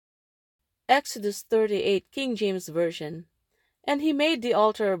Exodus 38, King James Version. And he made the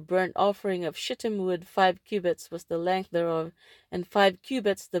altar of burnt offering of shittim wood. 5 cubits was the length thereof, and 5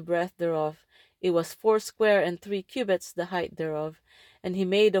 cubits the breadth thereof. It was foursquare, and 3 cubits the height thereof. And he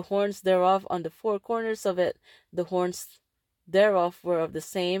made the horns thereof on the 4 corners of it. The horns thereof were of the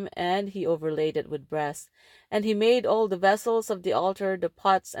same, and he overlaid it with brass. And he made all the vessels of the altar, the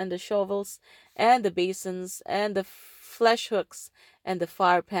pots and the shovels, and the basins, and the flesh hooks, and the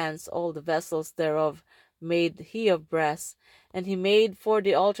fire pans, all the vessels thereof made he of brass. And he made for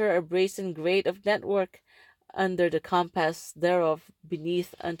the altar a brazen grate of network under the compass thereof,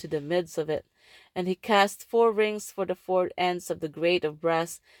 beneath unto the midst of it. And he cast 4 rings for the 4 ends of the grate of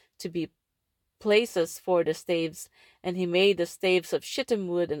brass, to be places for the staves. And he made the staves of shittim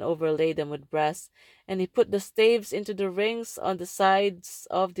wood, and overlaid them with brass. And he put the staves into the rings on the sides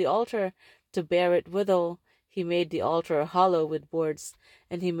of the altar, to bear it withal. He made the altar hollow with boards.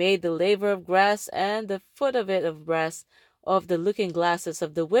 And he made the laver of grass, and the foot of it of brass, of the looking glasses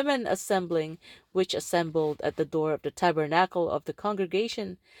of the women assembling, which assembled at the door of the tabernacle of the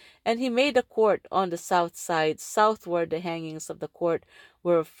congregation. And he made a court on the south side. Southward the hangings of the court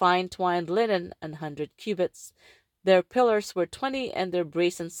were of fine twined linen, 100 cubits. Their pillars were 20, and their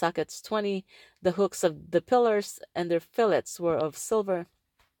brazen sockets 20. The hooks of the pillars and their fillets were of silver.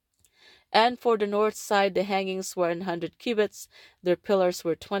 And for the north side the hangings were 100 cubits. Their pillars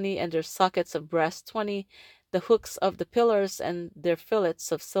were 20, and their sockets of brass 20. The hooks of the pillars and their fillets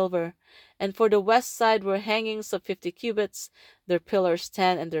of silver. And for the west side were hangings of 50 cubits, their pillars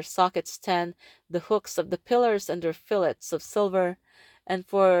 10, and their sockets 10, the hooks of the pillars and their fillets of silver. And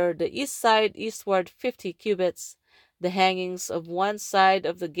for the east side eastward 50 cubits. The hangings of one side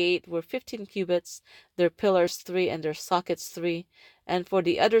of the gate were 15 cubits, their pillars 3, and their sockets 3. And for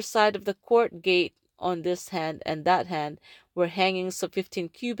the other side of the court gate, on this hand and that hand, were hangings of 15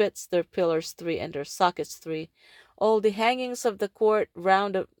 cubits, their pillars 3, and their sockets 3. All the hangings of the court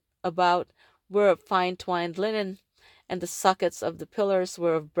round about were of fine twined linen, and the sockets of the pillars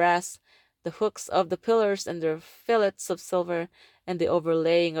were of brass, the hooks of the pillars and their fillets of silver, and the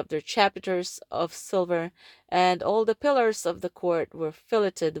overlaying of their chapiters of silver, and all the pillars of the court were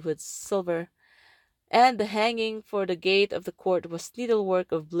filleted with silver. And the hanging for the gate of the court was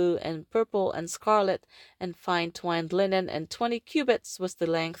needlework of blue and purple and scarlet and fine twined linen, and 20 cubits was the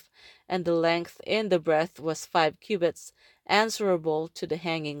length, and the length in the breadth was 5 cubits, answerable to the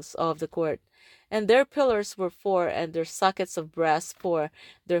hangings of the court. And their pillars were 4, and their sockets of brass 4,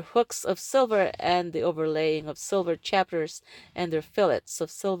 their hooks of silver, and the overlaying of silver chapters, and their fillets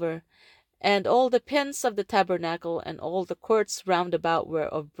of silver. And all the pins of the tabernacle and all the courts round about were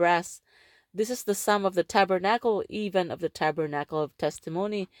of brass. This is the sum of the tabernacle, even of the tabernacle of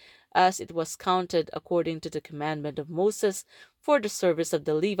testimony, as it was counted according to the commandment of Moses, for the service of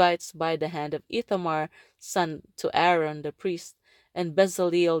the Levites by the hand of Ithamar, son to Aaron the priest. And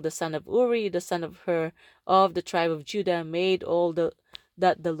Bezaleel the son of Uri, the son of Hur, of the tribe of Judah, made all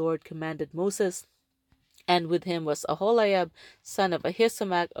that the Lord commanded Moses. And with him was Aholiab, son of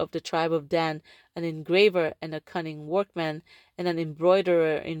Ahisamach, of the tribe of Dan, an engraver and a cunning workman, and an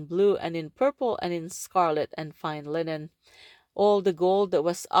embroiderer in blue and in purple and in scarlet and fine linen. All the gold that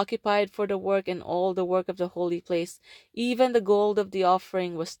was occupied for the work and all the work of the holy place, even the gold of the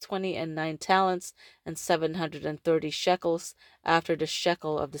offering, was 29 talents and 730 shekels, after the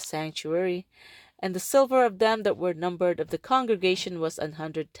shekel of the sanctuary. And the silver of them that were numbered of the congregation was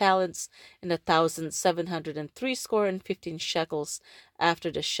 100 talents, and 1,760 shekels, after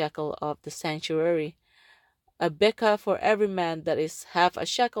the shekel of the sanctuary. A beka for every man, that is half a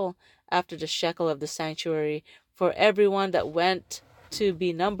shekel, after the shekel of the sanctuary, for every one that went to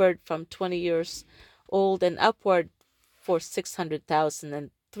be numbered from 20 years old and upward, for 600,000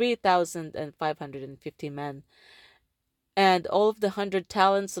 and 3,550 men. And all of the 100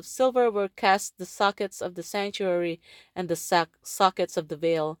 talents of silver were cast the sockets of the sanctuary, and the sockets of the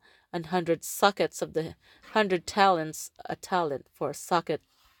veil, 100 sockets of the 100 talents, a talent for a socket.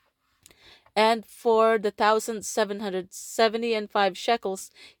 And for the 1,775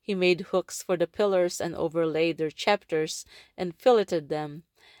 shekels he made hooks for the pillars, and overlaid their chapters, and filleted them.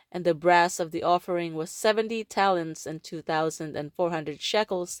 And the brass of the offering was 70 talents and 2,400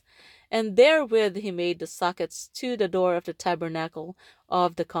 shekels. And therewith he made the sockets to the door of the tabernacle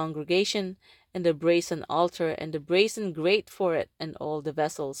of the congregation, and the brazen altar, and the brazen grate for it, and all the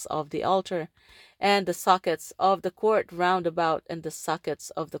vessels of the altar, and the sockets of the court round about, and the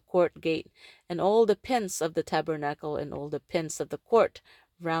sockets of the court gate, and all the pins of the tabernacle, and all the pins of the court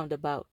round about.